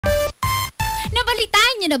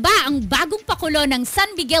Nabalitaan niyo na ba ang bagong pakulo ng San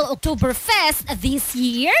Miguel Oktoberfest this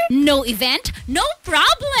year? No event, no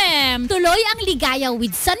problem! Tuloy ang ligaya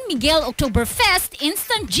with San Miguel Oktoberfest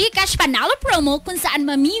Instant GCash Panalo promo kung saan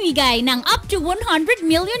mamimigay ng up to 100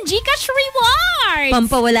 million GCash rewards!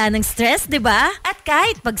 Pampawala ng stress, di ba? At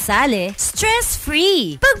kahit pagsali,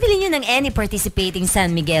 stress-free! Pagbili nyo ng any participating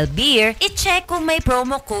San Miguel beer, i-check kung may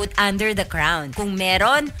promo code under the crown. Kung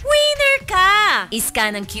meron, winner ka!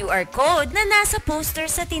 I-scan ang QR code na nasa poster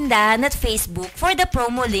sa tindahan at Facebook for the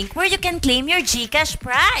promo link where you can claim your GCash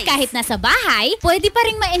prize. Kahit nasa bahay, pwede pa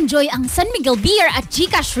rin ma-enjoy ang San Miguel beer at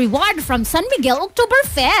GCash reward from San Miguel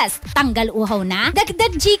Oktoberfest. Tanggal uhaw na,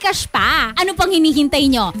 dagdag GCash pa. Ano pang hinihintay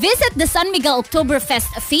nyo? Visit the San Miguel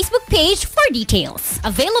Oktoberfest Facebook page for details.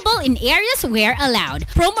 Available in areas where allowed.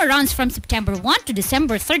 Promo runs from September 1 to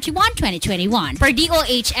December 31, 2021. Per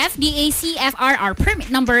DOH FDAC FRR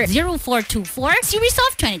permit number 0424 Series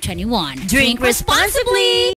of 2021. Drink responsibly!